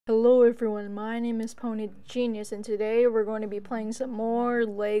Hello everyone, my name is Pony the Genius, and today we're going to be playing some more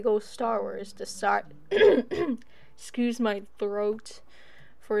Lego Star Wars to start. Excuse my throat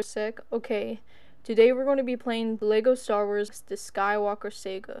for a sec. Okay, today we're going to be playing Lego Star Wars the Skywalker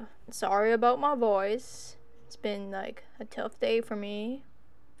saga. Sorry about my voice. It's been like a tough day for me.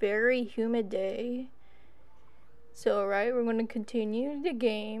 Very humid day. So alright, we're going to continue the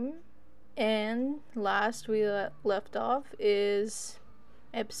game. And last we left off is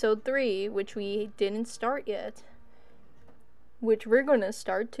Episode 3, which we didn't start yet. Which we're gonna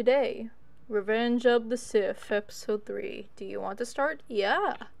start today. Revenge of the Sith, Episode 3. Do you want to start?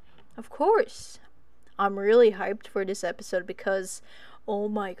 Yeah, of course. I'm really hyped for this episode because, oh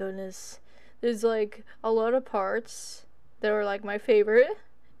my goodness, there's like a lot of parts that are like my favorite.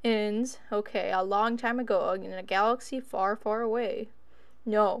 And, okay, a long time ago in a galaxy far, far away.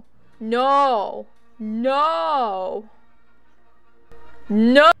 No. No! No!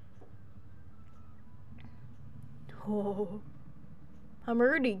 No! Oh, I'm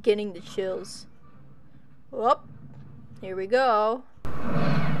already getting the chills. Whoop. Here we go.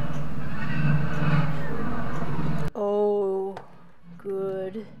 Oh,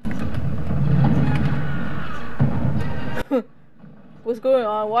 good. What's going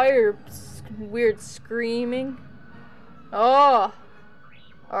on? Why are you weird screaming? Oh!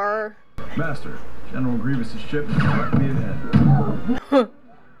 Master, General Grievous's ship is directly ahead.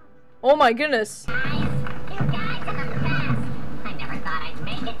 Oh my goodness. Guys, you guys are the best. I never thought I'd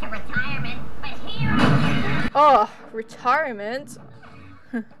make it to retirement, but here I am. Oh, retirement?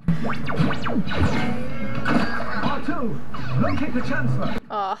 R2, locate the Chancellor.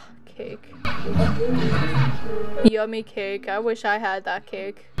 Ah, cake. Yummy cake. I wish I had that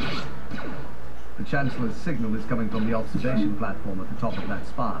cake. The Chancellor's signal is coming from the observation platform at the top of that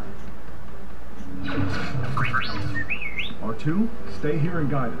spire. R2, stay here and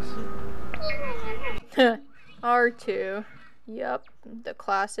guide us. R2. Yep, the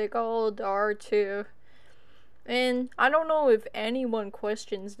classic old R2. And I don't know if anyone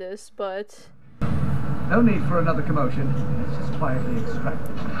questions this, but No need for another commotion. Let's just quietly extract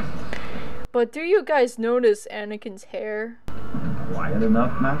it. but do you guys notice Anakin's hair? Quiet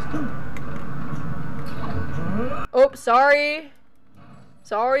enough, Master? Oh, sorry.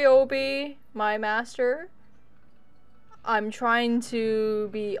 Sorry, Obi, my master. I'm trying to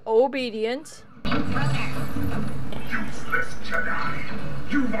be obedient. Useless Jedi!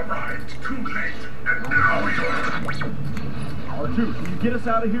 You've arrived too late, and now you're... R2, can you get us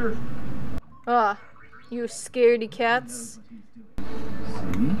out of here? Ah, you scaredy cats. See?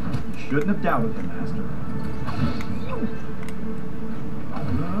 You shouldn't have doubted the Master.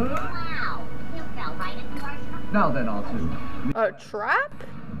 Wow, you fell right into our trap. Now then, R2. A trap?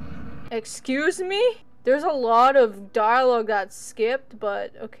 Excuse me? There's a lot of dialogue that's skipped,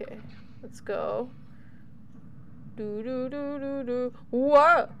 but okay. Let's go. Do do do do do.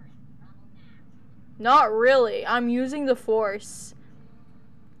 What? Not really. I'm using the Force.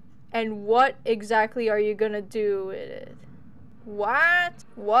 And what exactly are you gonna do with it? What?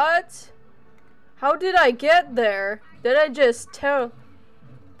 What? How did I get there? Did I just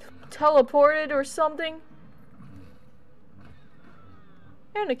teleported or something?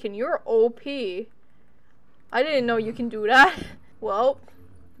 Anakin, you're OP. I didn't know you can do that. Well,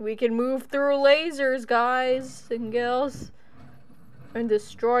 we can move through lasers, guys and girls, and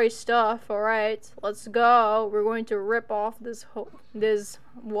destroy stuff. Alright, let's go. We're going to rip off this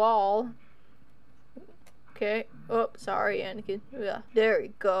wall. Okay. Oh, sorry, Anakin. Yeah, there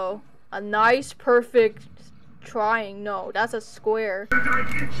we go. A nice, perfect triangle. No, that's a square.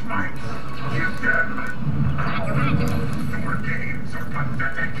 Jedi each might. Give them. Your games are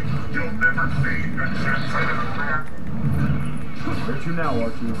pathetic. You'll never see the Chancellor. Where'd you now,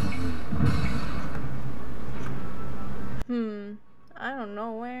 R2? I don't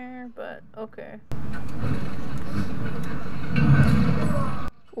know where, but okay.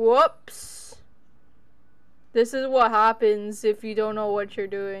 Whoops. This is what happens if you don't know what you're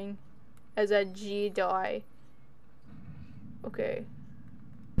doing as a Jedi. Okay.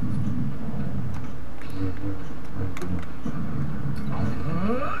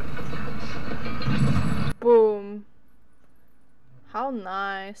 Boom. How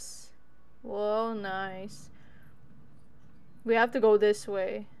nice. Whoa, nice. We have to go this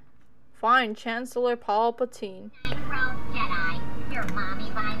way. Fine, Chancellor Palpatine. Hey, Rogue Jedi, your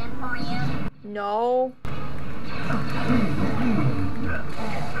mommy buy them for you? No.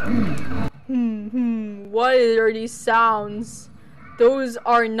 What are these sounds? Those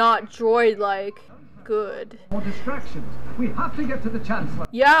are not droid-like. Good. More distractions. We have to get to the Chancellor.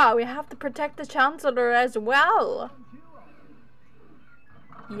 Yeah, we have to protect the Chancellor as well.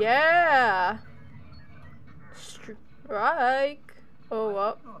 Yeah. Strike. Oh,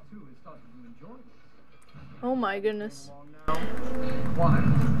 up. Oh my goodness.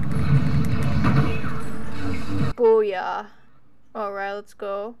 Booyah. Alright, let's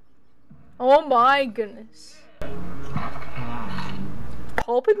go. Oh my goodness.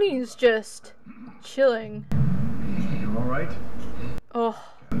 Palpatine's just chilling. You alright? Oh.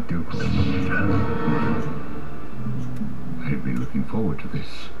 I've been looking forward to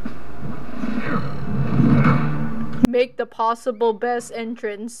this. Make the possible best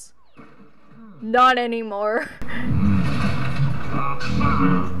entrance. Not anymore.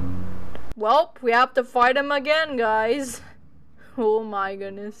 Well, we have to fight him again, guys. Oh my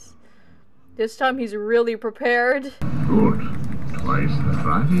goodness. This time he's really prepared. Good. Twice the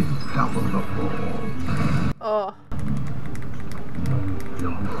rabbit, double the fall. Oh.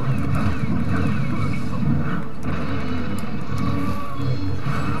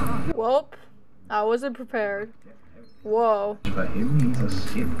 Well, I wasn't prepared. Whoa. For him, he's a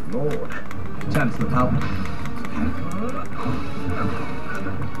Sith Lord. Chancellor Palpatine.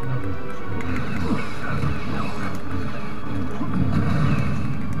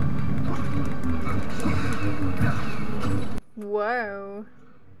 Wow.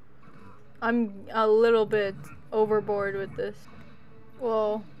 I'm a little bit overboard with this.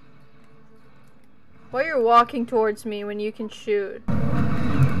 Whoa. Why are you walking towards me when you can shoot?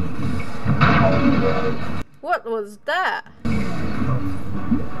 What was that?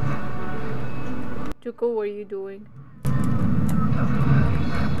 Tuko, what are you doing?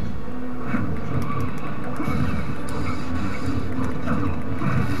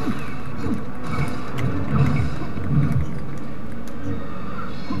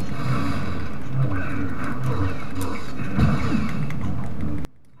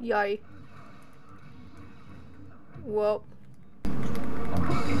 Yay. Well.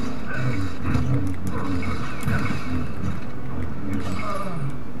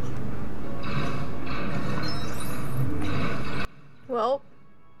 Well.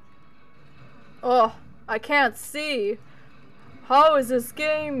 Oh, I can't see. How is this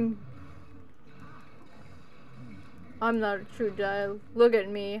game? I'm not a true Jedi. Look at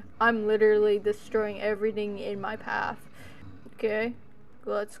me. I'm literally destroying everything in my path. Okay,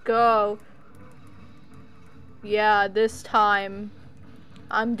 let's go. Yeah, this time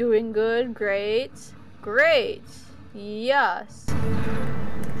I'm doing good. Great. Great. Yes.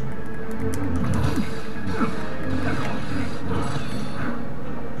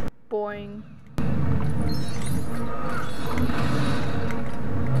 Boing.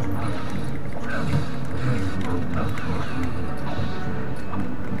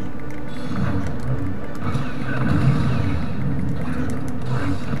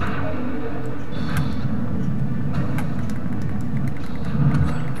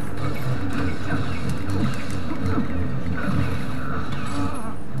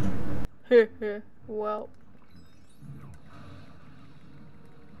 Well,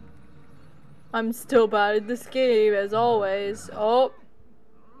 I'm still bad at this game as always. Oh,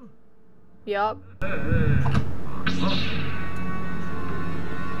 yup.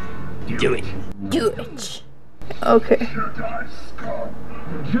 Do it. Do it. Okay.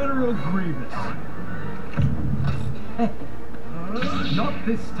 General Grievous. Not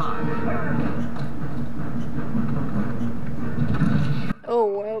this time. Oh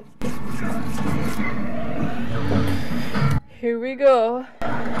well. Here we go.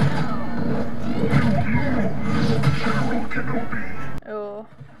 Oh.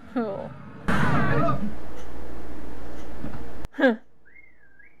 Oh. Huh.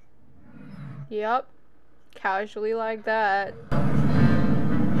 Yep. Casually like that.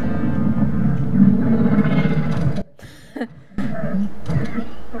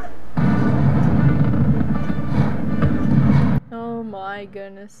 Oh my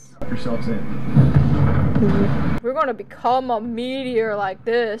goodness. Put yourselves in. We're gonna become a meteor like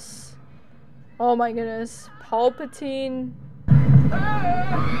this. Oh my goodness. Palpatine.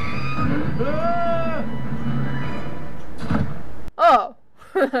 Oh.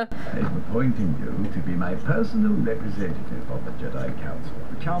 I'm appointing you to be my personal representative of the Jedi Council.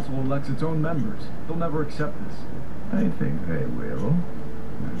 The Council elects its own members. They'll never accept this. I think they will.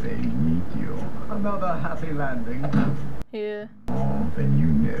 They need you. Another happy landing. Yeah. More than you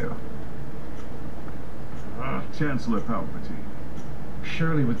know. Chancellor Palpatine.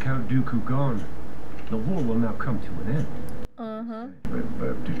 Surely with Count Dooku gone, the war will now come to an end. Uh-huh. We'll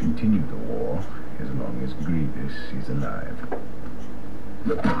vote to continue the war as long as Grievous is alive.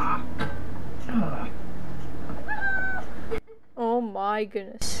 Oh my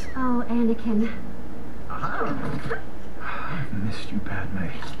goodness. Oh, Anakin. I've missed you, Padme.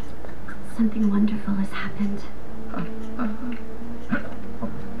 Something wonderful has happened.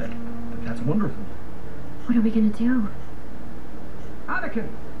 That's wonderful. What are we gonna do? Anakin!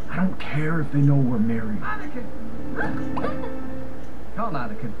 I don't care if they know we're married. Anakin! Come,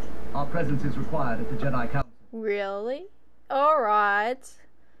 Anakin. Our presence is required at the Jedi Council. Really? Alright.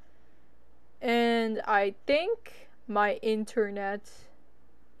 And I think my internet...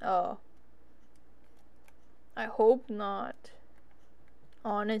 Oh. I hope not.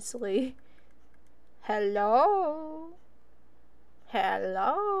 Honestly. Hello?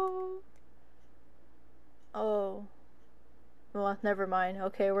 Hello? Oh. Well, never mind.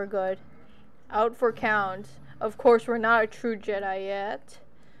 Okay, we're good. Out for count. Of course, we're not a true Jedi yet.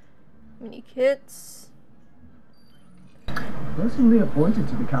 Mini kits. Personally appointed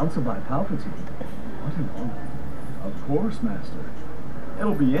to the council by Palpatine. What an honor. Of course, Master.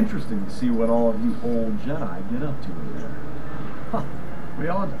 It'll be interesting to see what all of you old Jedi get up to in there. Huh. We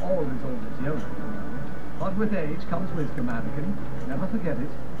aren't all as old as Yoda, but with age comes wisdom, Anakin. Never forget it.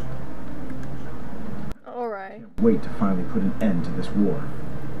 Alright. Wait to finally put an end to this war.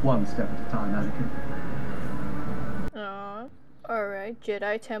 One step at a time, Anakin. Alright,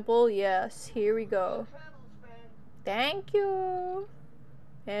 Jedi Temple, yes, here we go. Thank you.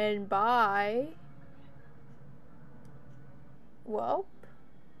 And bye. Well,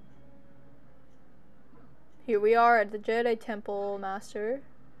 here we are at the Jedi Temple, Master.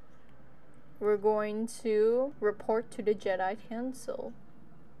 We're going to report to the Jedi Council.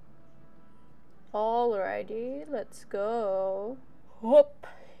 Alrighty, let's go. Whoop,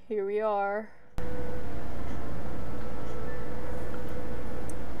 here we are.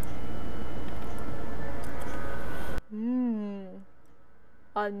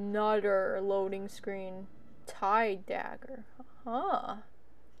 Another loading screen. TIE Dagger. Huh.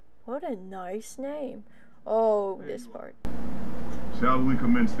 What a nice name. Oh, this part. Shall we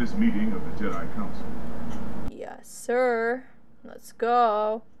commence this meeting of the Jedi Council? Yes, sir. Let's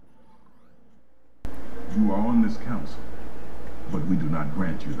go. You are on this council, but we do not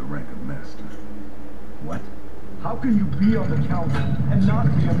grant you the rank of master. What? How can you be on the council and not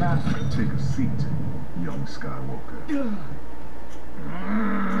be a master? Take a seat, young Skywalker.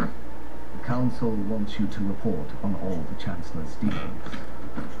 The council wants you to report on all the Chancellor's dealings.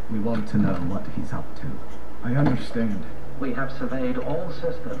 We want to know what he's up to. I understand. We have surveyed all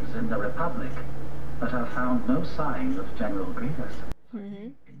systems in the Republic, but have found no sign of General Grievous.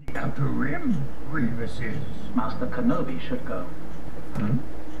 In the Outer Rim, Grievous is. Master Kenobi should go.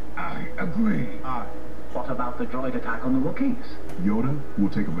 I agree. What about the droid attack on the Wookiees? Yoda will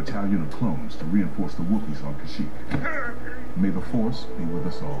take a battalion of clones to reinforce the Wookiees on Kashyyyk. May the Force be with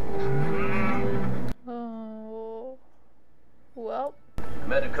us all. Oh. Well.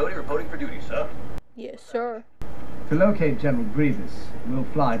 Commander Cody reporting for duty, sir. Yes, sir. To locate General Grievous, we'll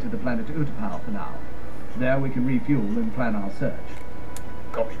fly to the planet Utapau for now. There we can refuel and plan our search.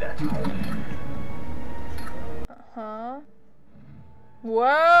 Copy that. Uh-huh.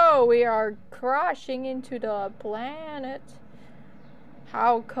 Whoa, we are crashing into the planet.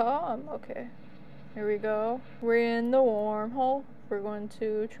 How come? Okay. Here we go. We're in the wormhole. We're going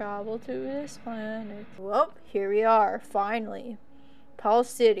to travel to this planet. Well, here we are, finally. Pal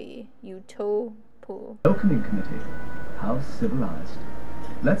City, Utopia. Welcoming committee. How civilized.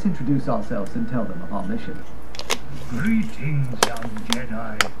 Let's introduce ourselves and tell them of our mission. Greetings, young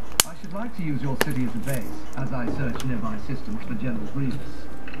Jedi. I should like to use your city as a base, as I search nearby systems for General Grievous.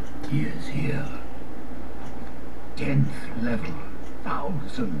 He is here. 10th level.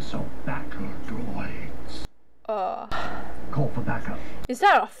 Thousands of battle droids. Call for backup. Is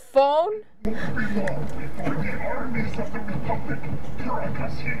that a phone? Belong before the armies of the Republic drag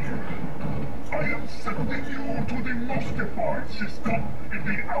us here. I am sending you to the most defined system in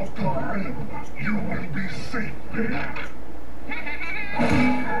the Outer Rim. You will be safe there.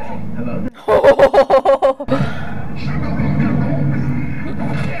 Hello? General Kenobi.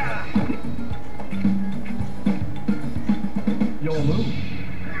 Your move.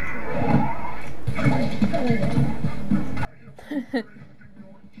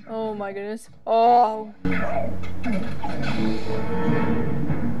 Oh my goodness. Oh.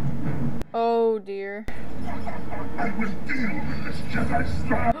 Oh dear. I will deal with this Jedi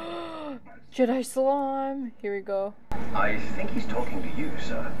slime. Jedi slime. Here we go. I think he's talking to you,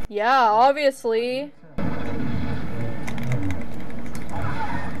 sir. Yeah, obviously.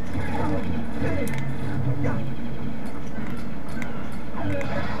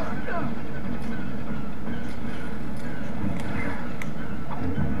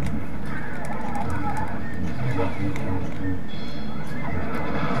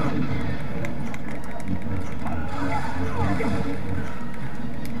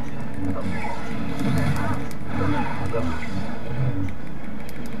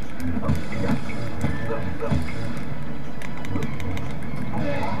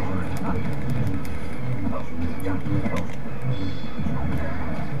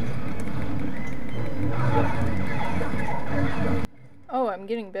 Oh, I'm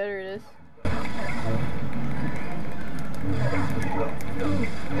getting better at this.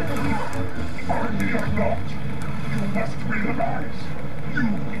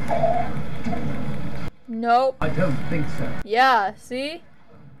 Nope. I don't think so. Yeah, see?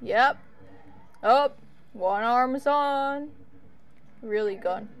 Yep. Oh, one arm is on. Really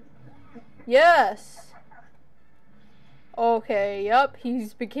gone. Yes. Okay, yep,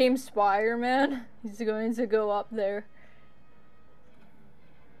 he's became Spider-Man. He's going to go up there.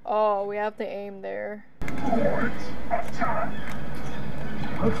 Oh, we have to aim there.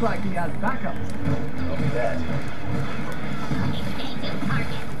 Looks like he has backup. Copy that. Engaging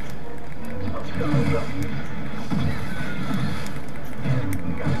target.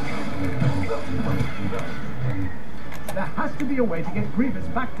 There has to be a way to get Grievous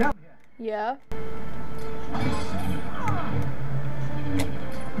back down here. Yeah.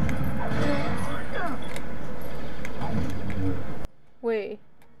 Wait,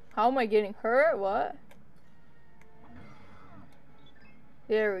 how am I getting hurt? What?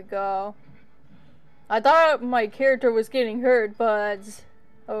 There we go. I thought my character was getting hurt, but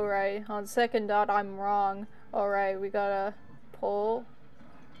alright, on second thought, I'm wrong. Alright, we gotta pull.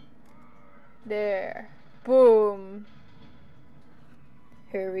 There. Boom.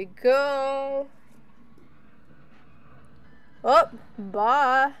 Here we go. Oh,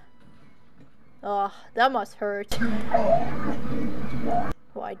 bye. Oh, that must hurt.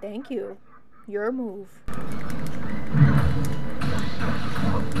 Why, thank you. Your move.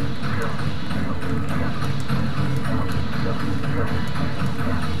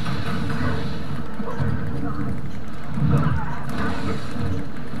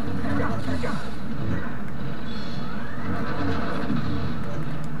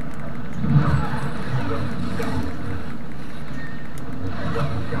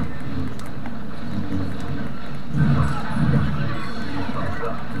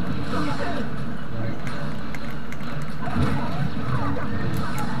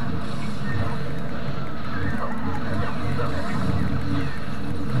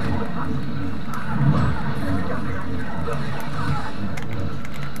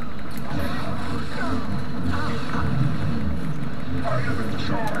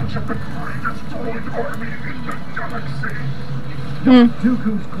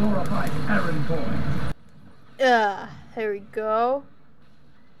 Dooku's glorified errand boy. There we go.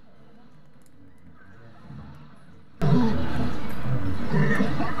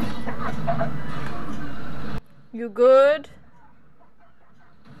 You good?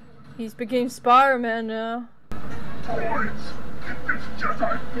 He's became Spider-Man now. Toys! Get this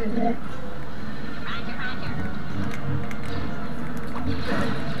Jedi fool! Roger, roger.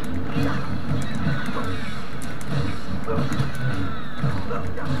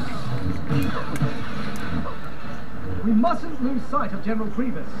 We mustn't lose sight of General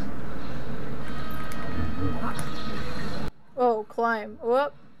Grievous. Oh, climb.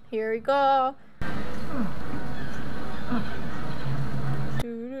 Whoop. Here we go.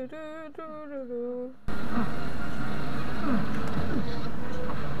 Do-do-do-do-do-do.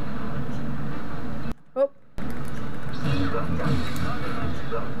 Oh.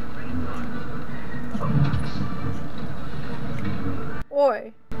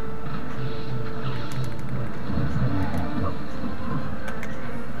 Oi.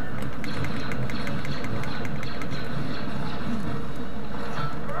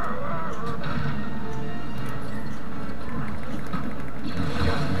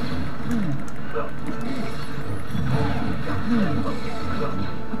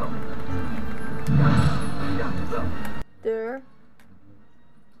 There.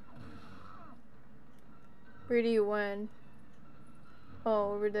 Where do you win?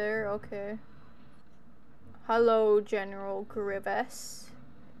 Oh, over there? Okay. Hello, General Grievous.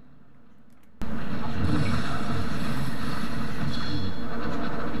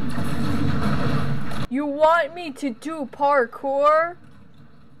 You want me to do parkour?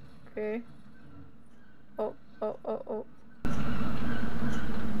 Okay. Oh, oh, oh, oh.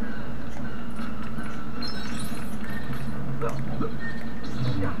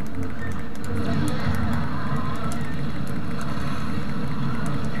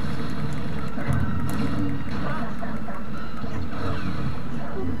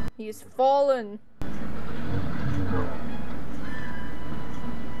 He's fallen.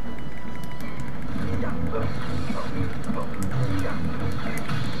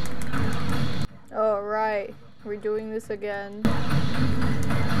 Alright, we're doing this again.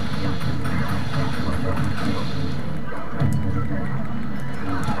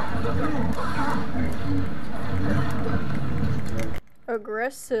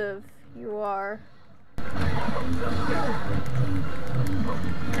 Aggressive, you are.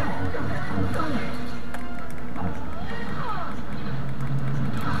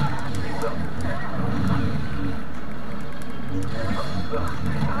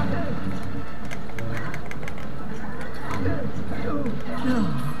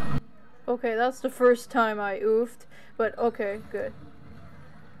 Okay, that's the first time I oofed, but okay, good.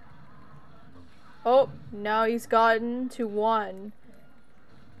 Oh, now he's gotten to 1.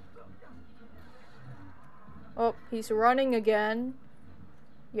 Oh, he's running again.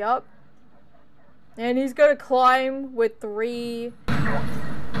 Yup. And he's gonna climb with 3.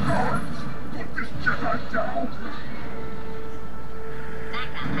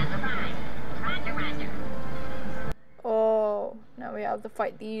 Oh, now we have to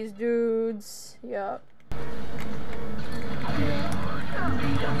fight these dudes. Yup.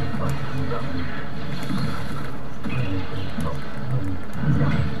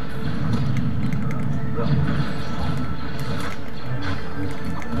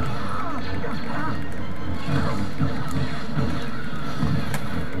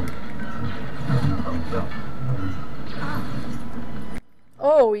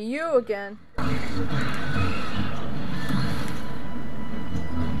 Oh, you again.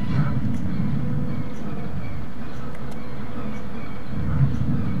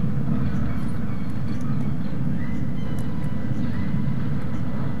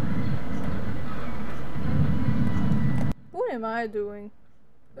 What am I doing?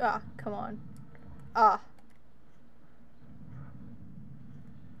 Ah, come on. Ah.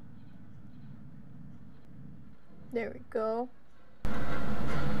 There we go.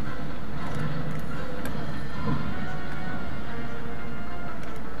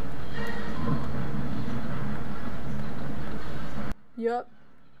 Yup.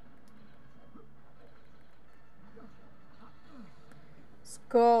 Let's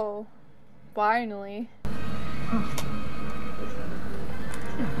go. Finally.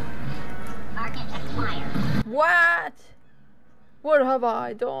 What? What have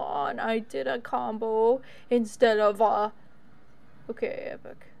I done? I did a combo instead of a... Okay,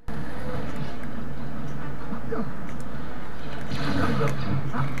 epic.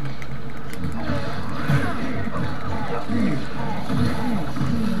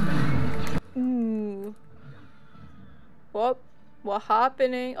 Ooh. What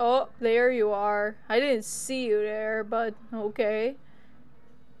happening? Oh, there you are. I didn't see you there, but okay.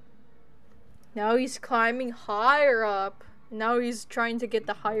 Now he's climbing higher up. Now he's trying to get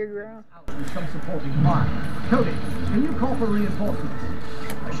the higher ground. Some supporting fire. Cody, can you call for reinforcements?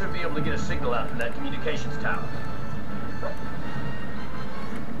 I should be able to get a signal out from that communications tower.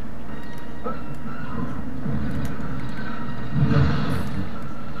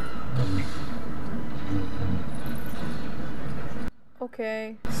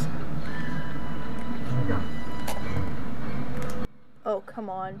 Okay. Oh, come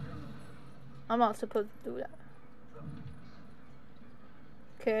on. I'm not supposed to do that.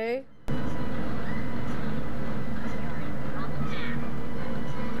 Okay.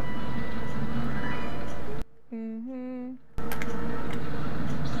 Mm-hmm.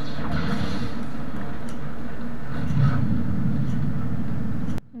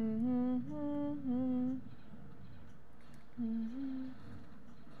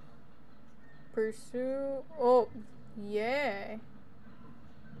 Pursue. Oh, yeah.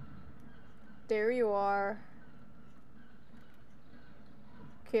 There you are.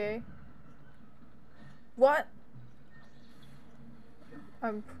 Okay. What?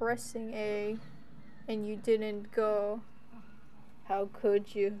 I'm pressing A and you didn't go. How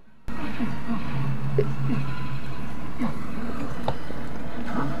could you?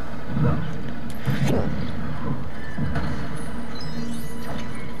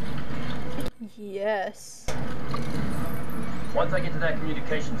 Yes. Once I get to that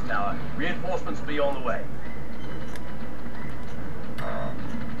communications tower, reinforcements will be on the way.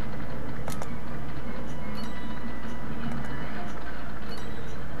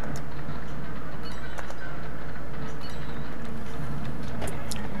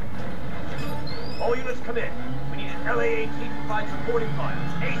 All units come in. We need an LA-18 to provide supporting fire.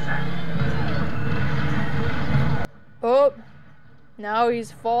 ASAP. Oh, now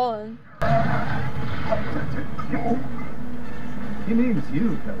he's fallen. He means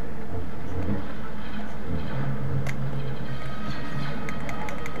you, Kelly.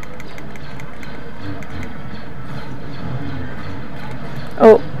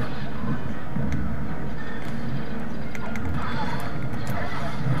 Oh.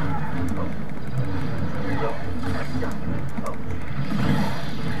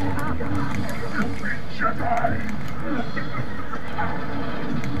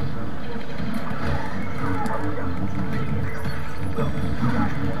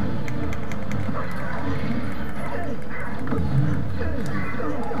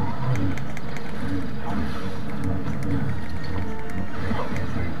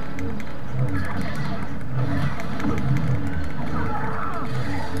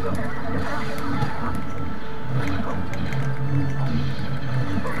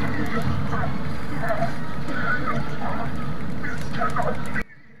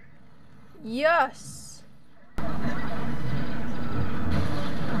 Yes.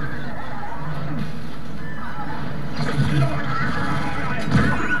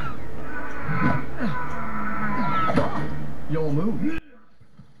 You'll move.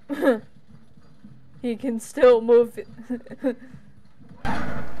 He can still move it.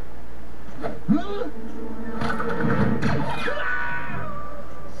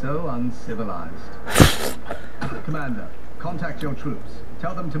 So uncivilized. Commander, contact your troops.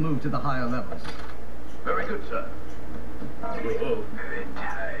 Tell them to move to the higher levels. Very good, sir.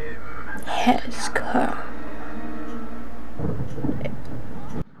 Has come.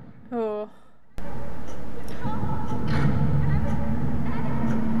 Oh.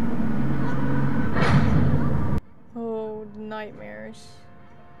 Oh, nightmares.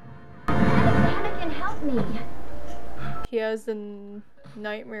 Anakin, help me. He has the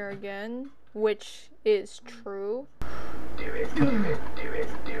nightmare again, which is true. Do it, do it, do it,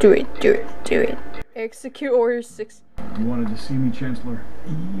 Do it, do it, do it. Execute Order 6. You wanted to see me, Chancellor?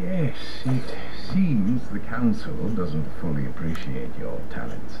 Yes, it seems the Council doesn't fully appreciate your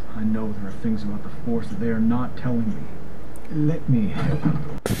talents. I know there are things about the Force that they are not telling me. Let me help you.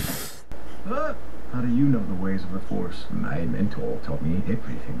 How do you know the ways of the Force? My mentor taught me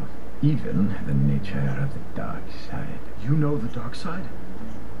everything, even the nature of the dark side. You know the dark side?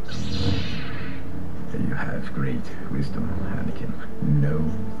 You have great wisdom, Anakin. Know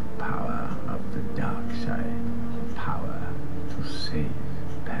the power of the dark side. The power to save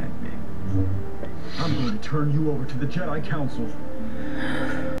Padme. I'm going to turn you over to the Jedi Council.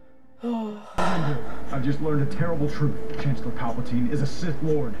 I've just learned a terrible truth. Chancellor Palpatine is a Sith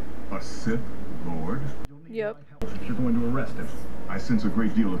Lord. A Sith Lord? Yep. If you're going to arrest him. I sense a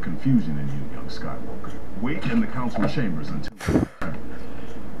great deal of confusion in you, young Skywalker. Wait in the council chambers until...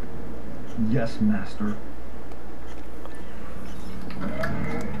 Yes, Master.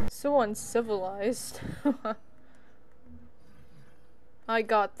 So uncivilized. I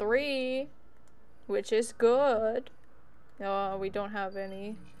got 3, which is good. We don't have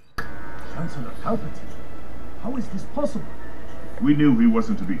any. Chancellor Palpatine? How is this possible? We knew he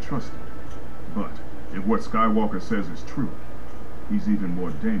wasn't to be trusted. But if what Skywalker says is true, he's even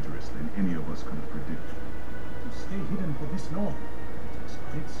more dangerous than any of us could have predicted. To stay hidden for this long takes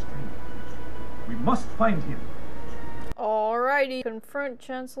great strength. We must find him. Alrighty. Confront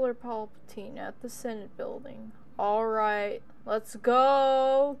Chancellor Palpatine at the Senate building. Alright. Let's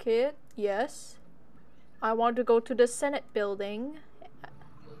go, kid. Yes. I want to go to the Senate building.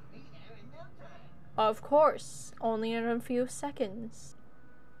 Of course. Only in a few seconds.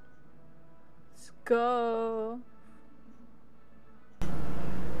 Let's go.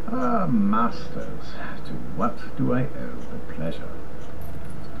 Ah, masters, to what do I owe the pleasure?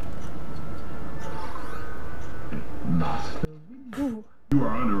 Master? You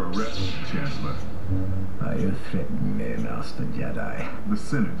are under arrest, Chancellor. Are you threatening me, Master Jedi? The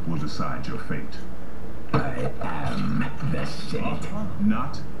Senate will decide your fate. I am the Senate.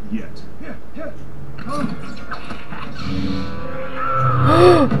 Not yet.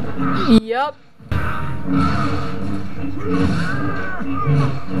 Yup.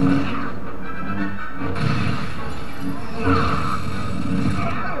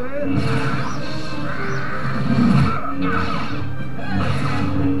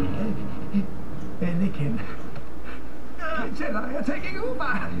 Anakin. Jedi are taking over.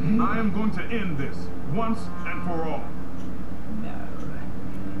 I am going to end this once and for all. No.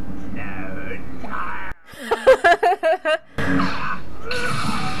 I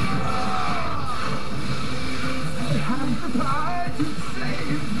have the power to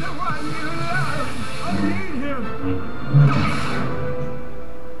save the one you love. I need him.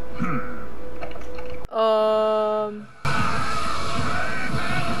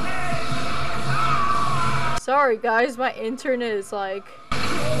 Sorry guys, my internet is like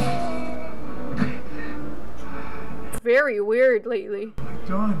very weird lately.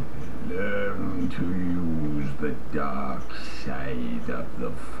 Done. Learn to use the dark side of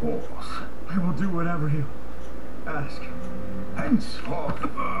the Force. I will do whatever you ask. Henceforth,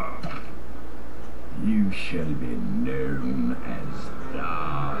 you shall be known as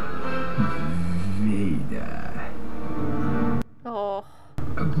Darth Vader. Oh.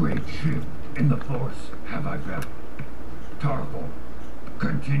 A great shift in the Force, have I felt. Tarble,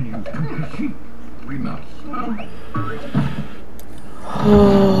 continue to Kashyyyk. We must.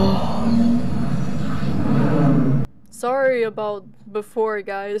 Sorry about before,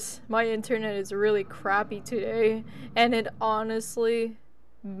 guys. My internet is really crappy today, and it honestly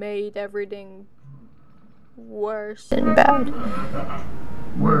made everything worse and bad.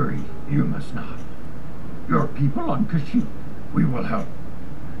 Worry, you must not. Your people on Kashyyyk, we will help.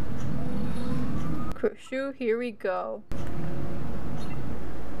 Crushu, here we go.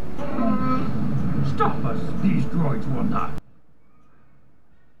 Stop us! These droids will not.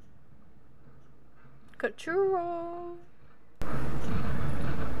 Kachuro.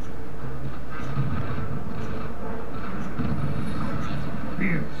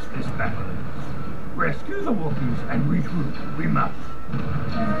 Fierce this battle is. Rescue the Wookiees and regroup. We must.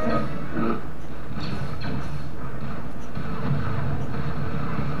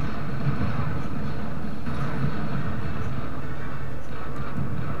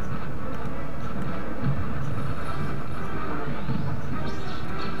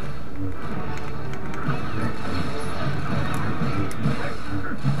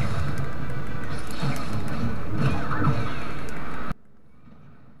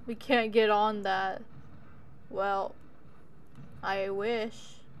 We can't get on that. Well, I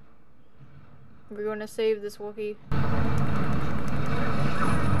wish. We're gonna save this Wookiee.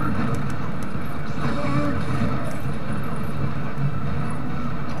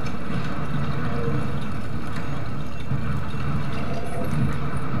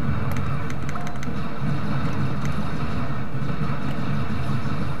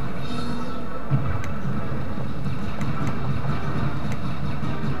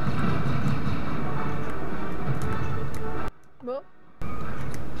 Well,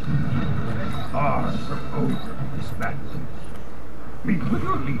 Our proposal is that meet with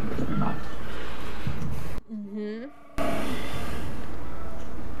your leaders, we must.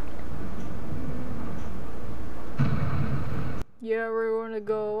 yeah, we're gonna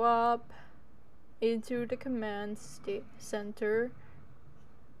go up into the command center.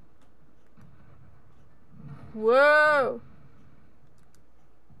 Whoa!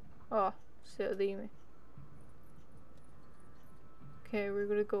 Oh, so the. Okay, we're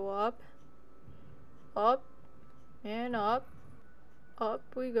gonna go up, and up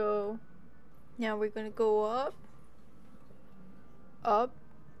we go. Now we're gonna go up,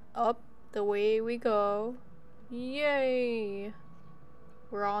 the way we go. Yay!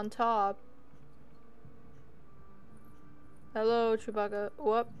 We're on top. Hello, Chewbacca.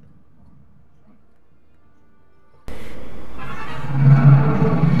 Whoop.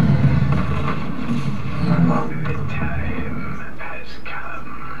 The time has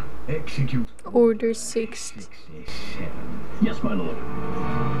come. Execute. Order 6. 67. Yes, my lord.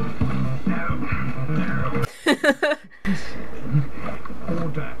 No. 67.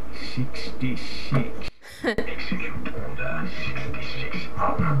 Order 66. Execute order 66.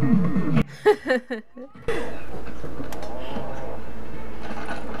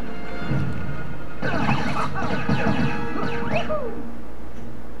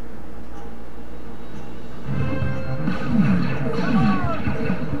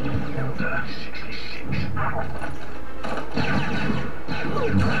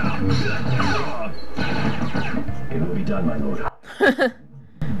 It will be done, my lord.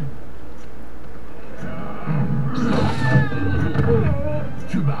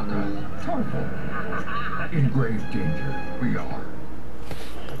 Chewbacca, Tarful. In grave danger, we are.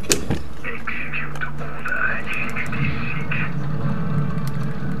 Execute order 66.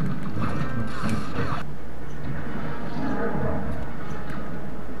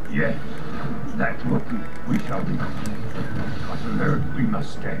 Yes, that Wookiee we shall be. But alert we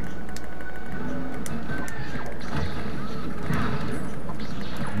must stay.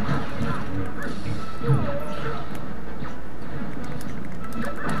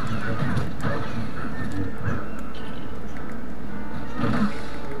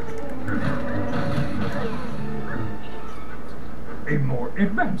 A more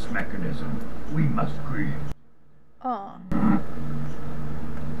advanced mechanism we must create. Oh.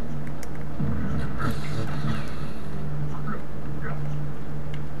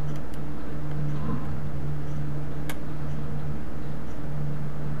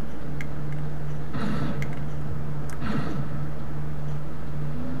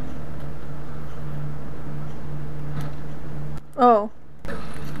 Oh.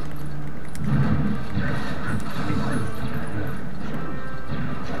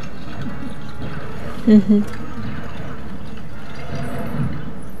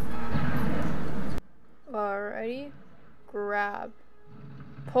 Alrighty. Grab.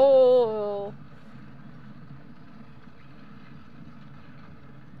 Pull.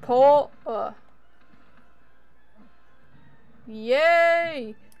 Pull.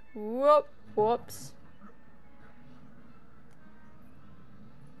 Yay! Whoop. Whoops.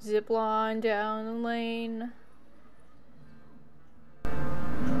 Zip line down the lane. Go,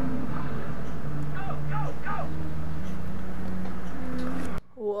 go, go!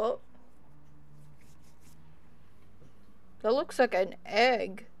 Whoa. That looks like an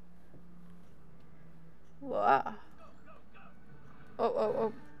egg. Wow.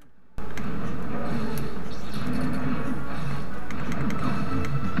 Oh.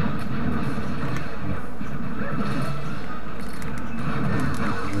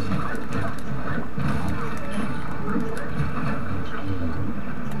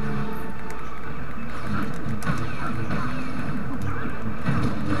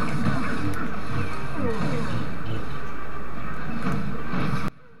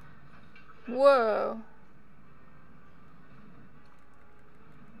 Whoa.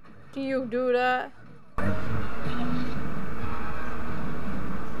 Do you do that?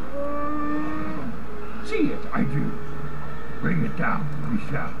 See it, I do. Bring it down, we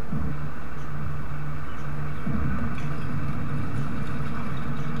shall.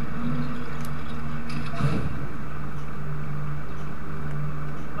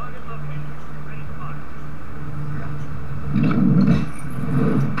 Target location. Ready to fire.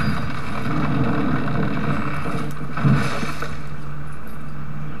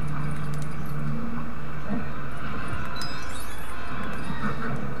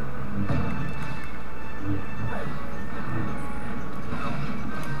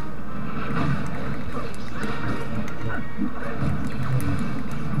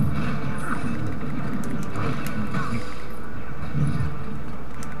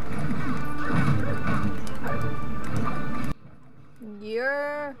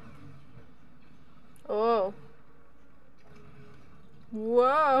 Yeah. Oh.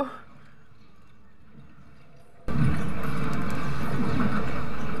 Whoa.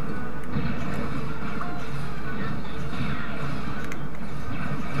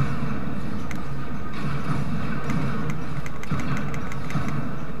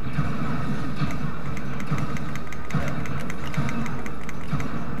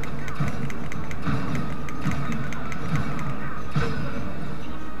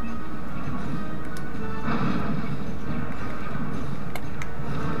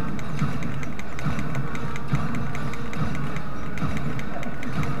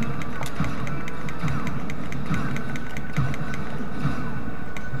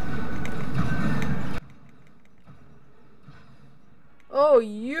 Oh,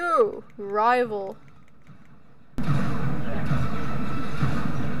 you rival.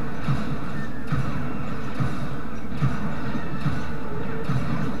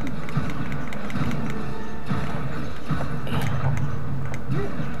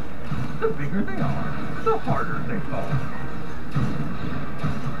 The bigger they are, the harder they fall.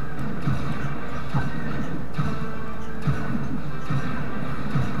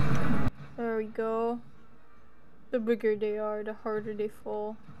 There we go. The bigger they are, the harder they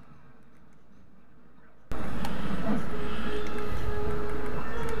fall.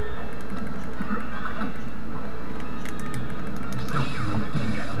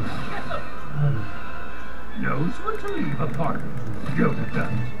 Knows when to leave a party. Yoda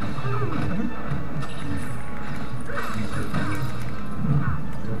does.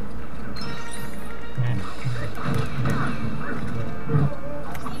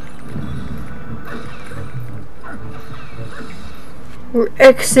 We're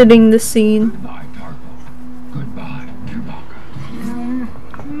exiting the scene. Goodbye, Tarpo. Goodbye, Chewbacca.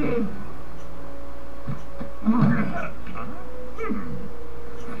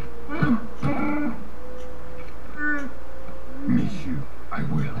 Miss you, I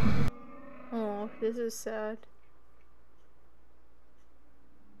will. Oh, this is sad.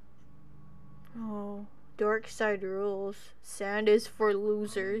 Oh, dark side rules. Sand is for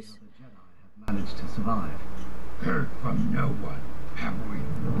losers. Managed to survive. Heard from no one, have we?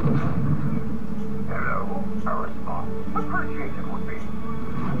 Hello, a response. Appreciated would be.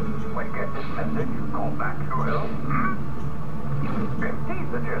 When you get this message, you call back to Hill. Indeed,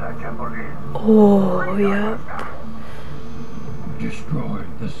 the Jedi Temple is. Oh, yeah. Destroy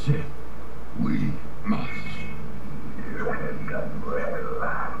the Sith. We must. You have done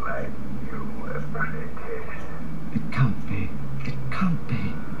well, like you have predicted. It can't be. It can't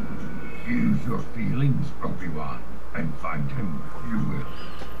be. Use your feelings, Obi-Wan, and find him. You will.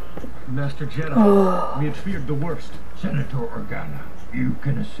 Master Jedi, we had feared the worst. Senator Organa, you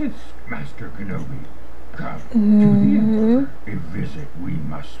can assist Master Kenobi. Come to the Emperor. A visit we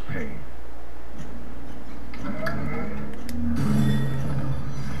must pay.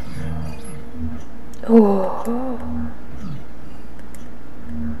 Oh.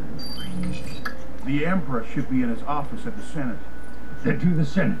 The Emperor should be in his office at the Senate. Then to the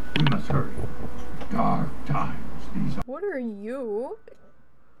Senate, we must hurry. Dark times these are. What are you?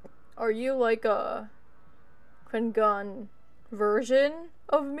 Are you like a Klingon version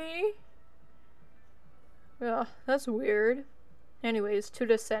of me? Yeah, that's weird. Anyways, to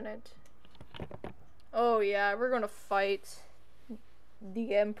the Senate. Oh yeah, we're gonna fight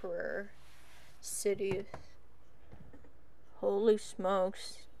the Emperor Sidious. Holy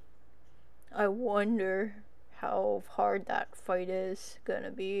smokes. I wonder how hard that fight is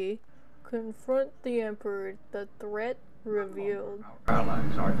gonna be. Confront the Emperor, the threat revealed.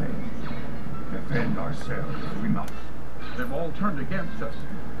 Allies, are they? Defend ourselves, we must. They've all turned against us.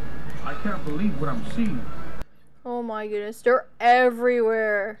 I can't believe what I'm seeing. Oh my goodness, they're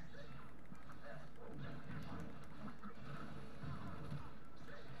everywhere.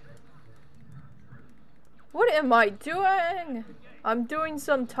 What am I doing? I'm doing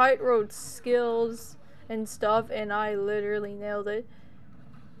some tightrope skills and stuff, and I literally nailed it.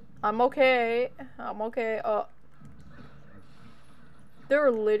 I'm okay. I'm okay. Oh.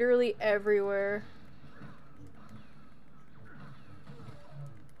 They're literally everywhere.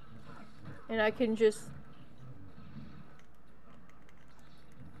 And I can just...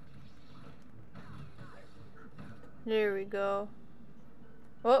 There we go.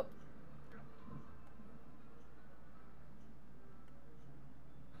 Oh.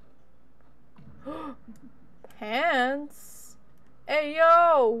 Pants? Hey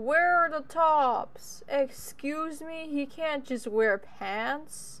yo, where are the tops? Excuse me, he can't just wear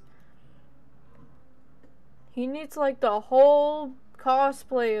pants. He needs like the whole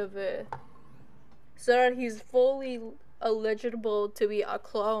cosplay of it, so that he's fully eligible to be a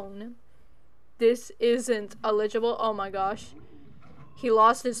clone. This isn't eligible. Oh my gosh. He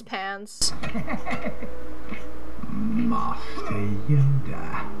lost his pants. Master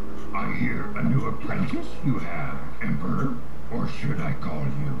Yoda. I hear a new apprentice you have, Emperor. Or should I call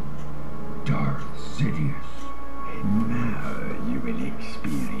you Darth Sidious? And now you will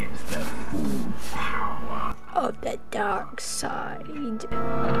experience the full power of the dark side.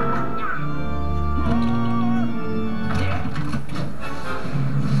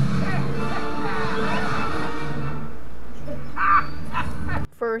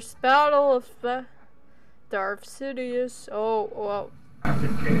 First battle of Darth Sidious. Oh, wow.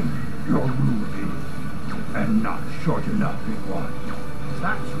 Again, you're moving, and not short enough it was.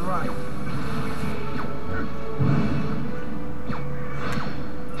 That's right.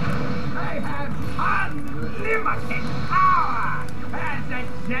 I have unlimited power! As a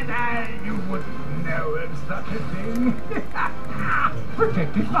Jedi, you wouldn't know of such a thing.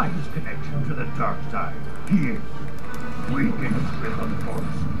 Protected by his connection to the dark side. He is weak in his will, of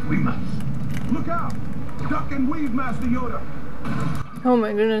course. We must. Look out! Duck and weave, Master Yoda! Oh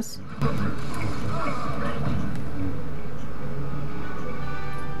my goodness.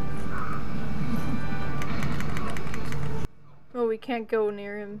 Oh, we can't go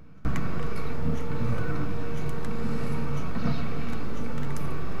near him.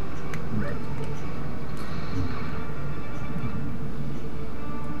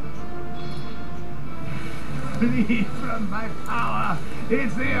 Flee from my power.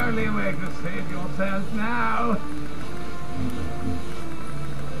 It's the only way to save yourself now.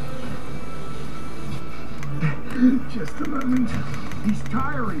 Just a moment. He's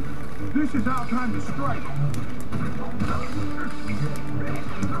tiring. This is our time to strike.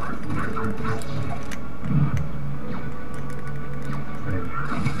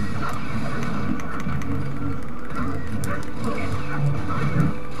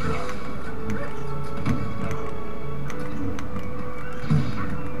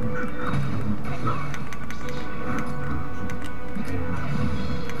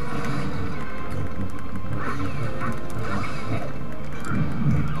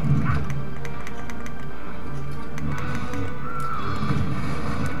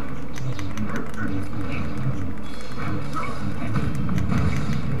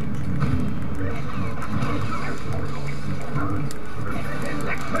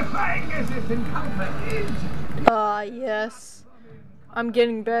 Yes. I'm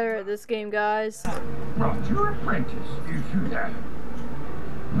getting better at this game, guys. Brought your apprentice, you two that.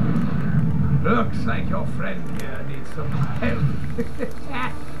 Looks like your friend here needs some help.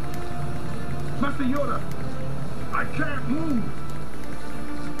 Master Yoda, I can't move.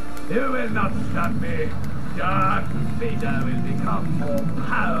 You will not stop me. Darth Vader will become more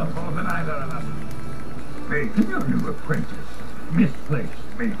powerful than either of us. Faith in your new apprentice, misplaced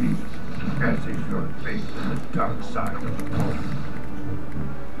maybe, as is your faith in the dark side of the Force.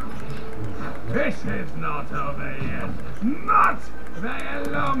 This is not over yet. Not by a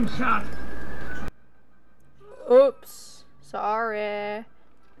long shot. Oops. Sorry.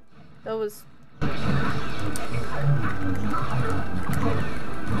 That was...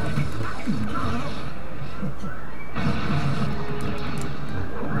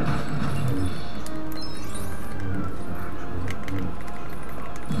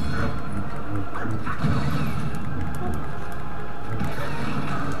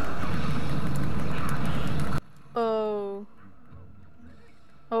 Oh.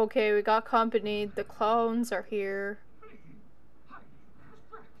 Okay, we got company. The clowns are here.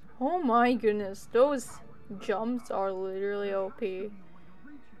 Oh my goodness, those jumps are literally OP. You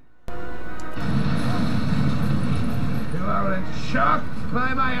aren't shocked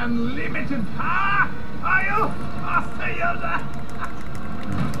by my unlimited power, are you? After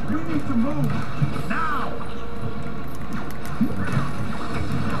you need to move now.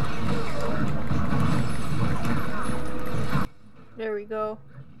 There we go.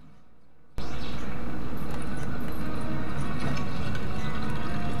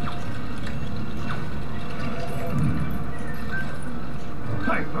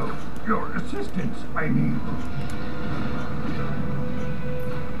 Typo, your assistance, I mean.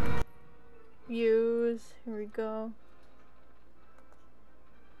 Use. Here we go.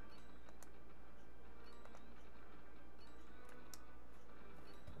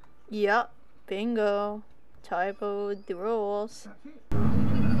 Yup. Bingo. Typo the rules. We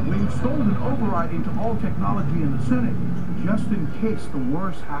installed an override into all technology in the Senate, just in case the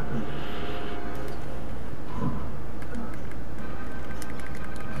worst happens.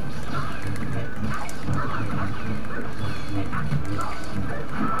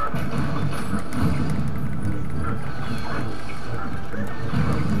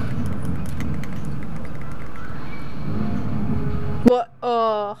 What?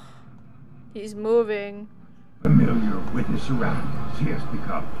 Oh. He's moving. Familiar with his surroundings he has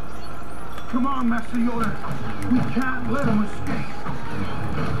become. Come on, Master Yoda. We can't let him escape.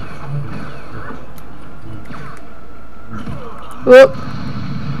 Whoop.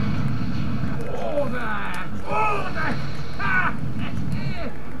 Order!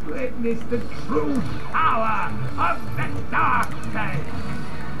 Witness the true power of the dark side.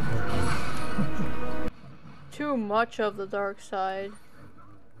 Too much of the dark side.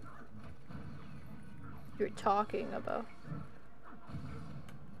 You're talking about.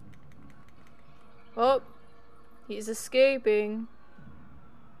 Oh, he's escaping.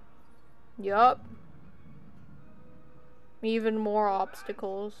 Yup. Even more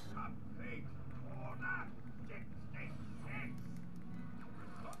obstacles.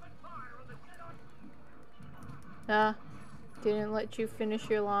 Ah, didn't let you finish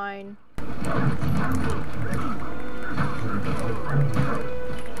your line.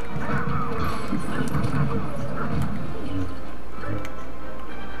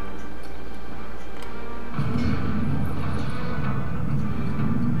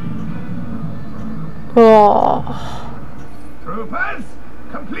 Oh. Troopers,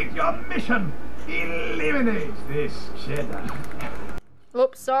 complete your mission. Eliminate this Jedi.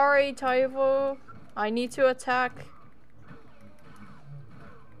 Oops, sorry, Tyvo. I need to attack.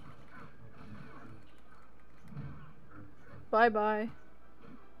 Bye-bye.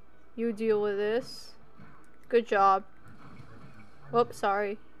 You deal with this. Good job. Oops,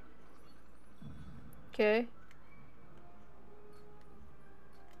 sorry. Okay.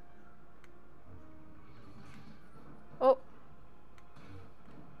 Oh.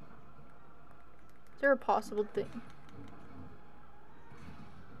 Is there a possible thing?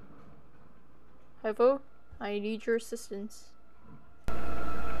 Tyvo, I need your assistance.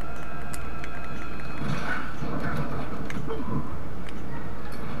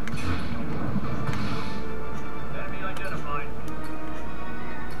 Enemy identified.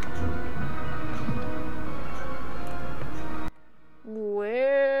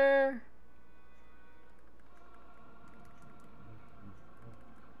 Where?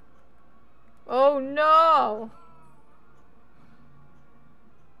 Oh no!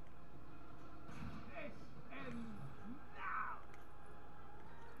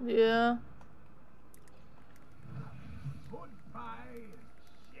 Yeah.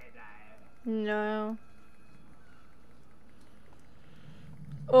 No.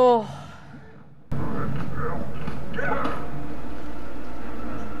 Oh.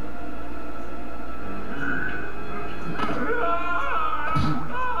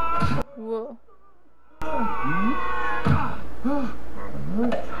 Whoa.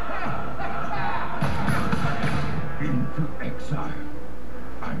 Into exile.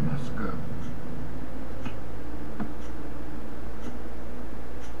 I must go.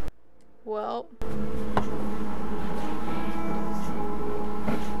 Well.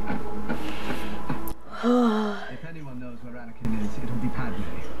 If anyone knows where Anakin is, it'll be Padme.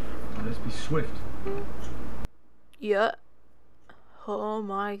 Let's be swift. Yeah. Oh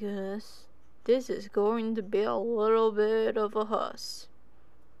my goodness. This is going to be a little bit of a huss.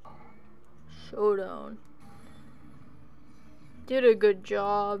 Showdown. Did a good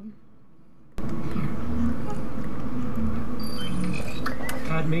job.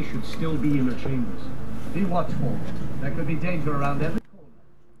 Padme should still be in her chambers. Be watchful. There could be danger around every corner.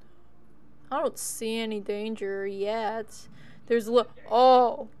 I don't see any danger yet. There's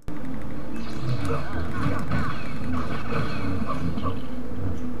oh!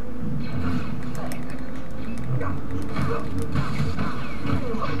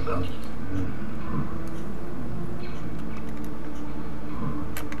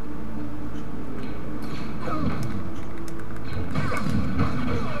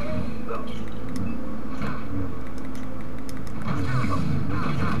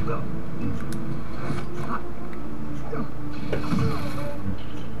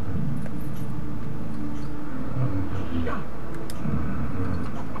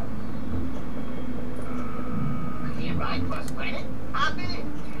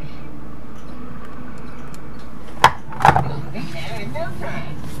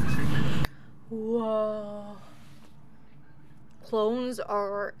 Whoa. Clones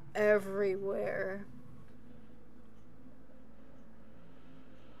are everywhere.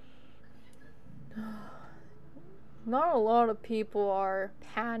 Not a lot of people are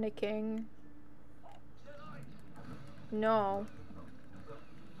panicking. No.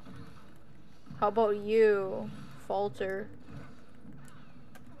 How about you, Falter?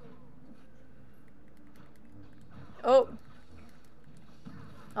 Oh.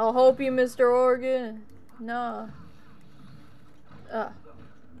 I'll help you, Mr. Organ. Nah.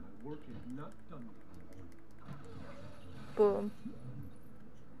 Work is not done. Boom.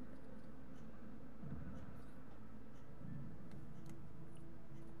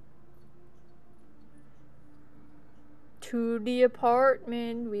 To the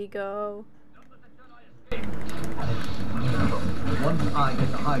apartment we go. Once I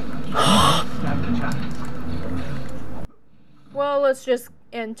get the high ground, stand a chance. Well, let's just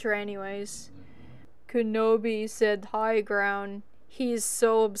enter anyways. Kenobi said high ground. He's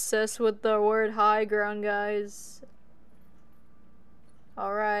so obsessed with the word high ground, guys.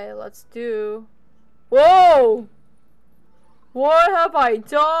 Alright, let's do. Whoa! What have I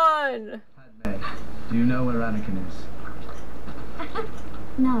done? Padme, do you know where Anakin is?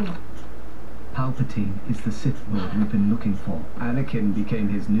 No. Palpatine is the Sith Lord we've been looking for. Anakin became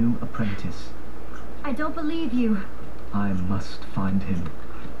his new apprentice. I don't believe you. I must find him.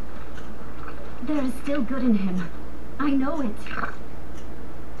 There is still good in him. I know it.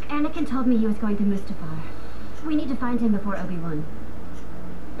 Anakin told me he was going to Mustafar. We need to find him before Obi-Wan.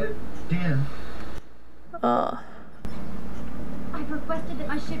 Dear. I've requested that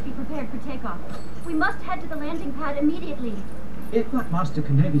my ship be prepared for takeoff. We must head to the landing pad immediately. If what Master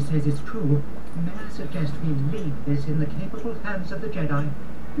Kenobi says is true, may I suggest we leave this in the capable hands of the Jedi?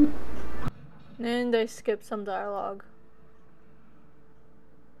 And they skipped some dialogue.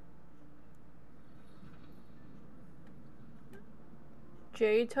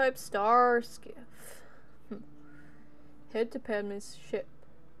 J-type star skiff. Head to Padme's ship.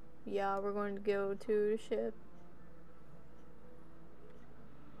 Yeah, we're going to go to the ship.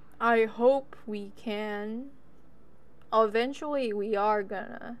 I hope we can. Eventually we are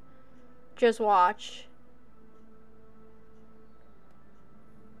gonna. Just watch.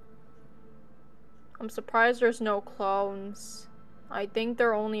 I'm surprised there's no clones. I think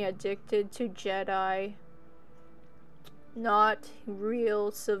they're only addicted to Jedi, not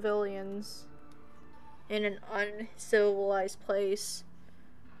real civilians in an uncivilized place.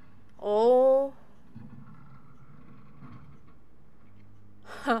 Oh.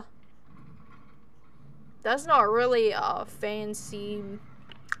 Huh. That's not really a fancy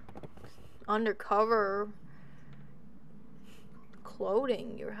undercover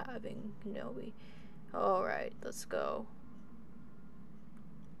clothing you're having, Kenobi. Alright, let's go.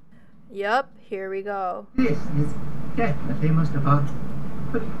 Yep, here we go. This is definitely Mustafar.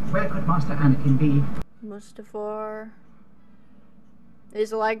 But where could Master Anakin be? Mustafar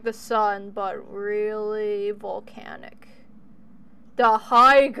is like the sun, but really volcanic. The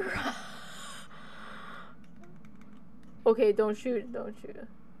high ground. Okay, don't shoot, don't shoot.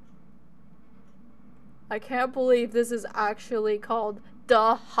 I can't believe this is actually called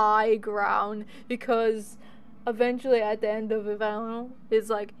the high ground, because eventually at the end of the battle, it's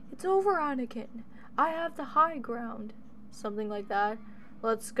like, it's over, Anakin. I have the high ground. Something like that.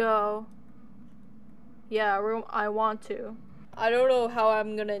 Let's go. Yeah, I want to. I don't know how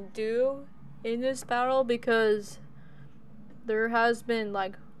I'm gonna do in this battle, because there has been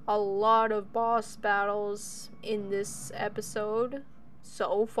like a lot of boss battles in this episode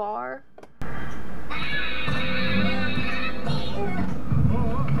so far.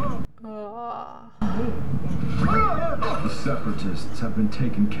 The Separatists have been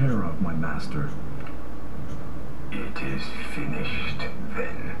taken care of, my master. It is finished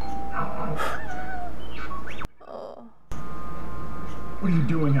then. Oh. What are you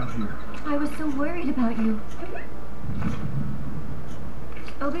doing out here? I was so worried about you.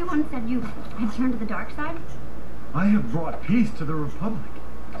 Obi-Wan said you had turned to the dark side? I have brought peace to the Republic.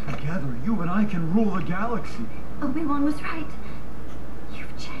 Together, you and I can rule the galaxy. Obi-Wan was right.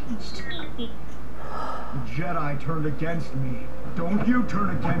 You've changed. The Jedi turned against me. Don't you turn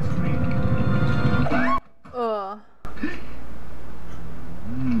against me.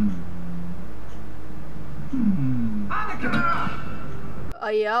 Anakin!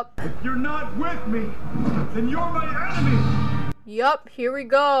 Yup. If you're not with me, then you're my enemy! Yup, here we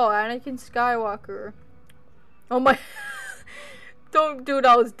go. Anakin Skywalker. Oh my... Don't do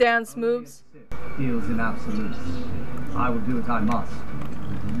those dance moves. Deals in absolutes. I will do as I must.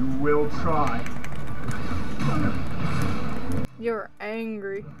 You will try. You're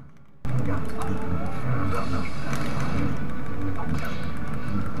angry.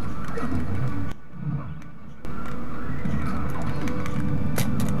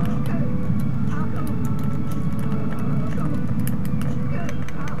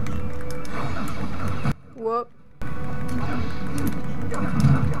 Whoop.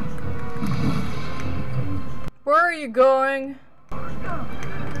 Where are you going?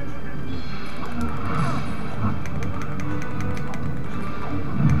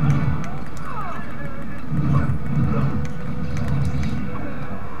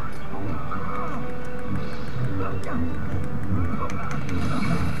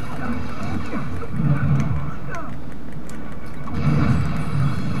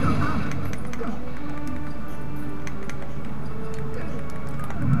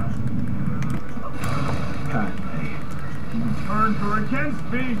 Turned her against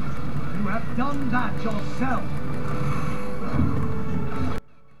me! You have done that yourself!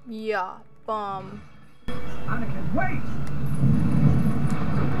 Yeah, Anakin, wait!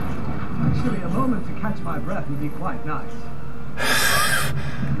 Actually, a moment to catch my breath would be quite nice.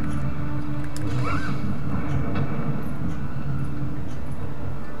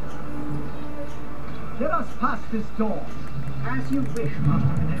 Let us pass this door. As you wish,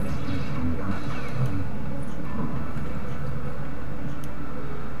 Master Kenobi.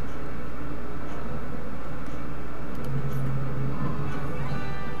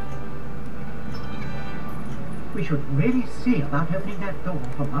 We should really see about opening that door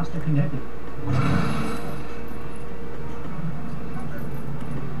for Master Kenobi.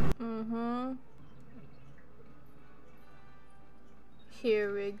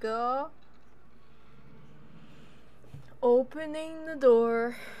 Here we go. Opening the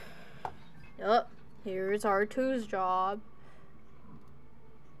door. Yup, here's R2's job.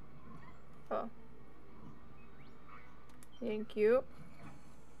 Oh. Thank you.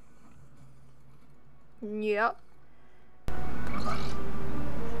 Yep.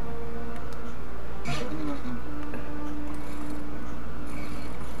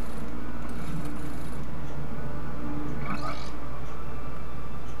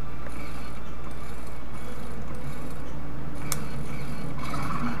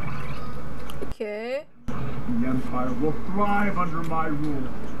 Okay. The Empire will thrive under my rule,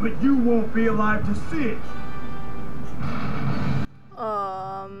 but you won't be alive to see it.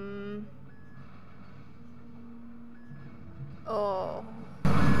 Oh.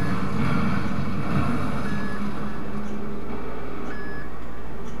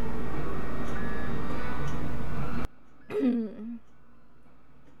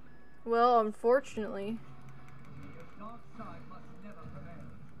 Well, unfortunately.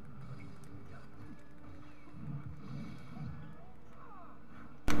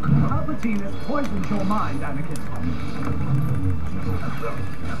 Palpatine has poisoned your mind, Anakin.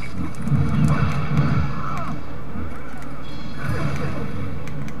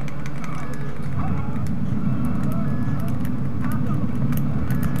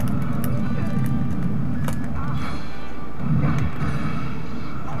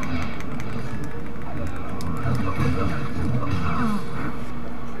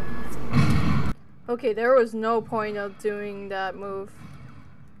 Okay, there was no point of doing that move.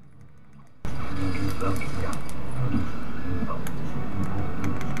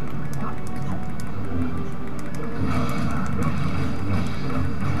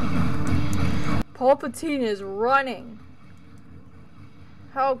 Palpatine is running.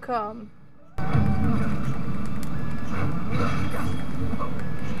 How come?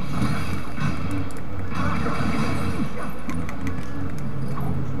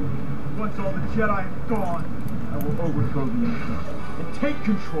 Once all the Jedi are gone, I will overthrow the Empire and take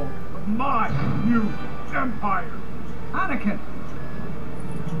control of my new Empire. Anakin!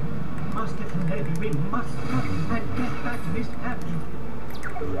 Master Kenobi, we must stop and get that Miss Abby.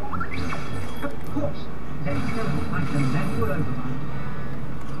 Of course. Let's go and find the manual override.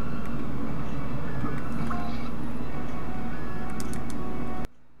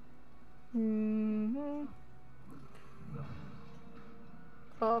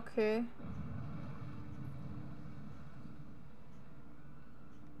 Okay.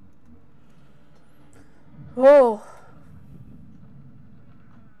 Oh.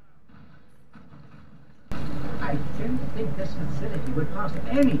 I don't think this facility would pass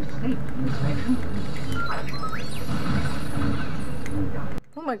any safety inspection.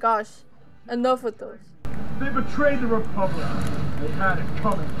 Oh my gosh. Enough with those. They betrayed the Republic. They had it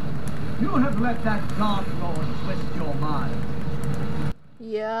coming. You have let that Dark Lord twist your mind.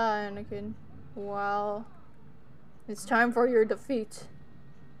 Yeah, Anakin. Well, it's time for your defeat.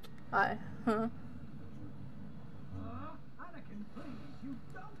 Anakin, please, you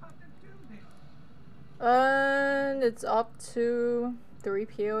don't have to do this. And it's up to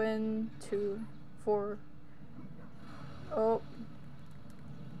 3PO and 4. Oh.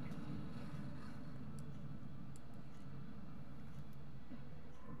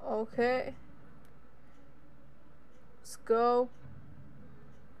 Okay. Let's go.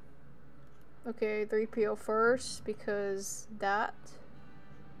 Okay, 3PO first because that.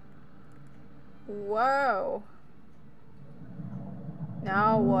 Wow.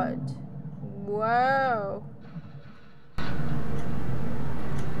 Now what? Wow.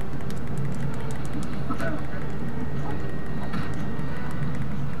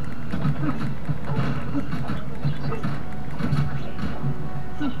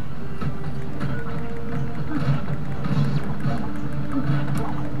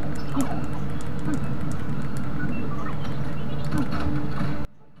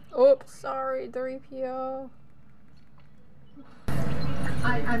 Oops, sorry, 3PO.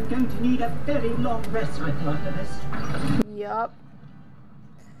 I am going to need a very long rest cycle after this. Yup.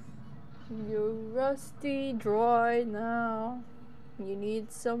 You're rusty droid now. You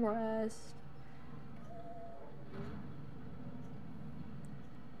need some rest.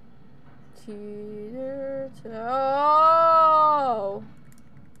 Oh!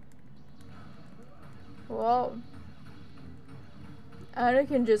 Whoa.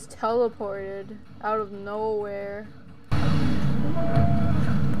 Anakin just teleported out of nowhere.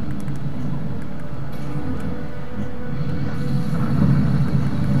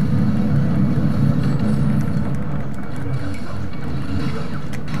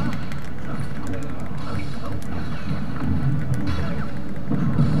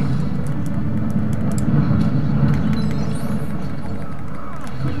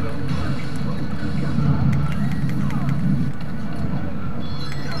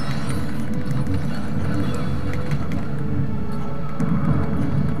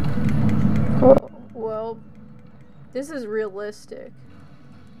 This is realistic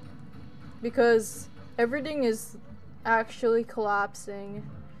because everything is actually collapsing.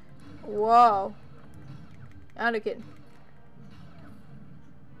 Whoa. Anakin.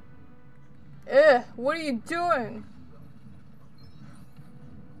 What are you doing?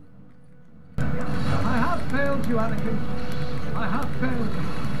 I have failed you, Anakin. I have failed you.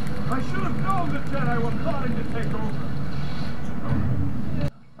 I should have known the Jedi were plotting to take over.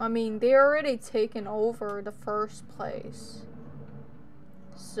 I mean, they already taken over the first place.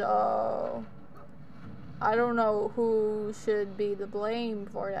 So, I don't know who should be the blame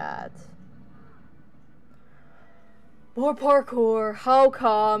for that. More parkour. How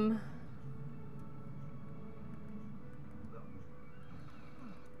come?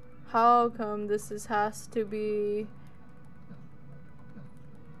 How come this has to be...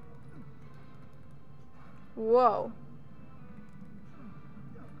 Whoa.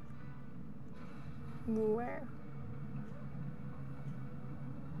 Where?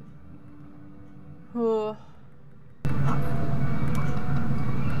 Oh.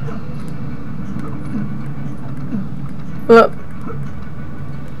 Look.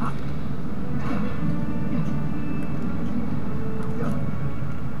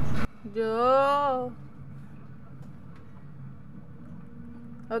 Oh.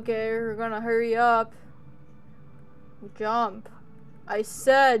 Okay, we're gonna hurry up. Jump. I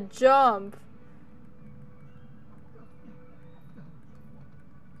said jump.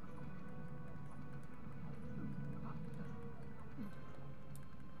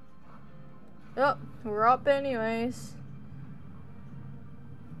 Oh, we're up anyways.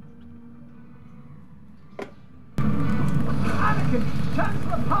 Anakin,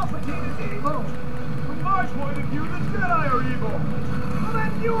 Chancellor Palpatine is evil! From my point of view, the Jedi are evil! Well,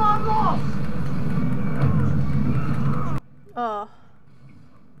 then you are lost! 。 Oh.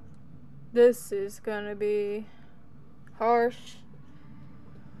 This is gonna be harsh.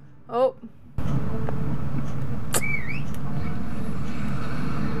 Oh.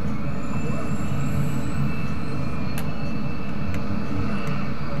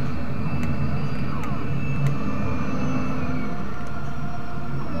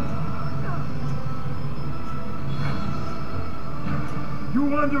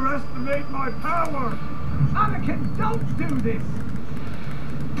 You underestimate my power! Anakin, don't do this!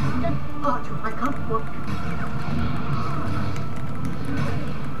 Archer, I can't walk.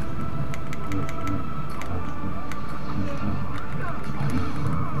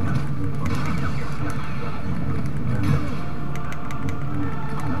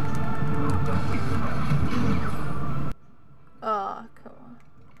 Ah, come on.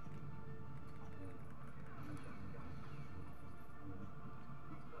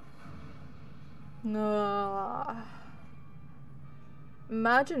 No.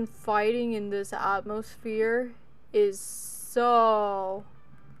 Imagine fighting in this atmosphere is so...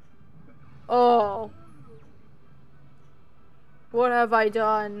 Oh. What have I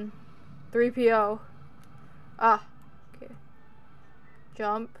done? 3PO. Ah. Okay.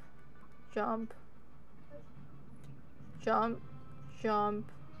 Jump. Jump. Jump. Jump.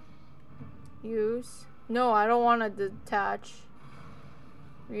 Use. No, I don't want to detach.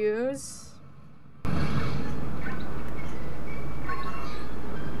 Use.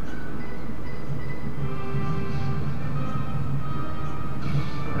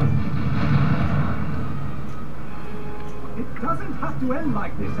 It doesn't have to end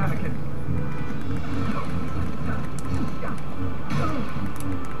like this, Anakin.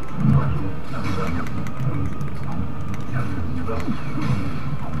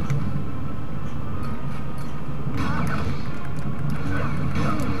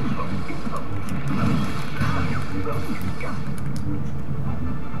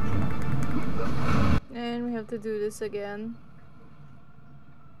 And we have to do this again.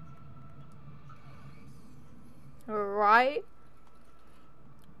 Alright.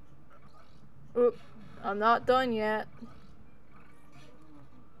 Oop, I'm not done yet.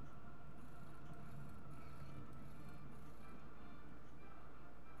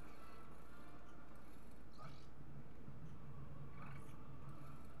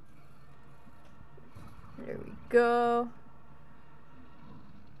 There we go.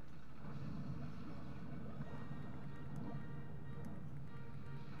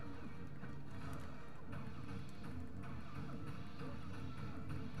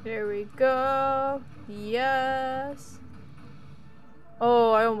 There we go. Yes.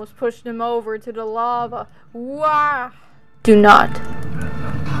 Oh, I almost pushed him over to the lava. Wah! Do not.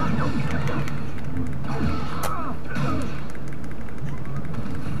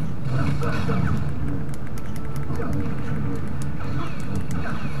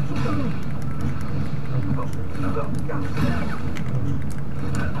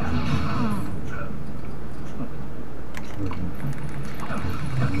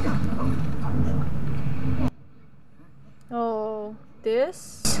 Oh,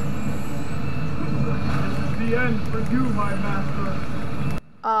 this? The end for you, my master.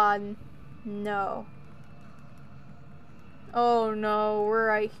 No. Oh no, we're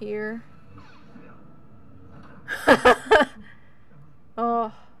right here.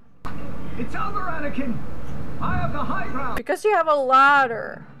 Oh. It's over, Anakin! I have the high ground! Because you have a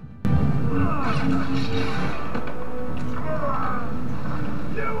ladder. You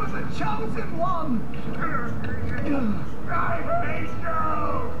are the chosen one! I hate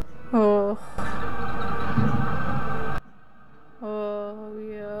you! Oh. Oh,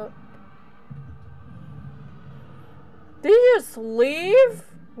 yep. Did you just leave?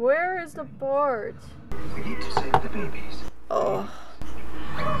 Where is the board? We need to save the babies. Oh.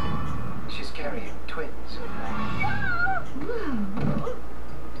 She's carrying twins.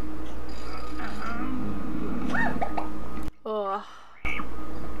 Oh.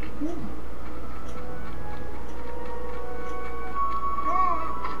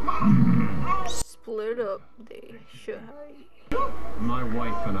 Split up, they should. My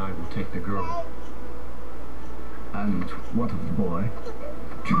wife and I will take the girl. And what of the boy?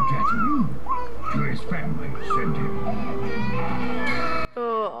 To Tatooine. To his family, send him.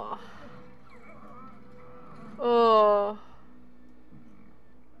 Oh. Oh.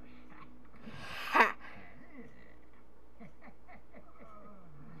 Ha.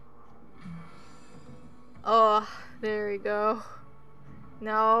 Oh, there we go.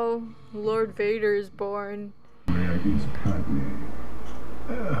 Now Lord Vader is born. Where is Padme?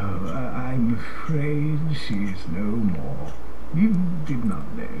 Oh, I'm afraid she is no more. You did not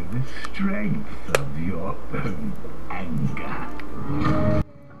know the strength of your own anger.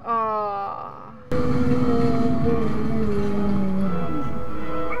 Oh.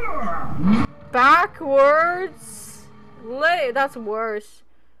 Okay, that's worse.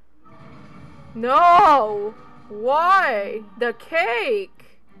 No! Why? The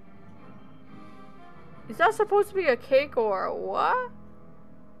cake! Is that supposed to be a cake or a what?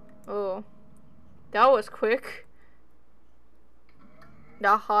 Oh. That was quick.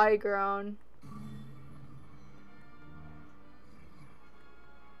 The high ground.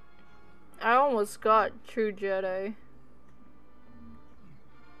 I almost got True Jedi.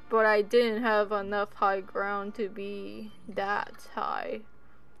 But I didn't have enough high ground to be that high.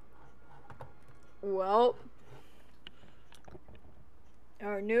 Well,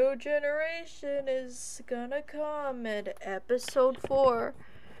 our new generation is gonna come at episode 4.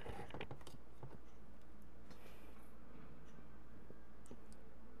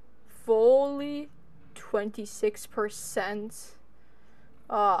 Fully 26%.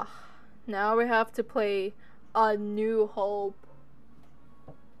 Now we have to play A New Hope.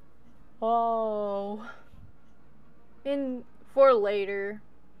 Oh. For later.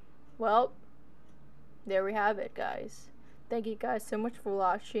 Well, there we have it, guys. Thank you guys so much for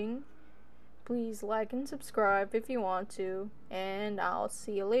watching. Please like and subscribe if you want to. And I'll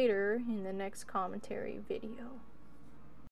see you later in the next commentary video.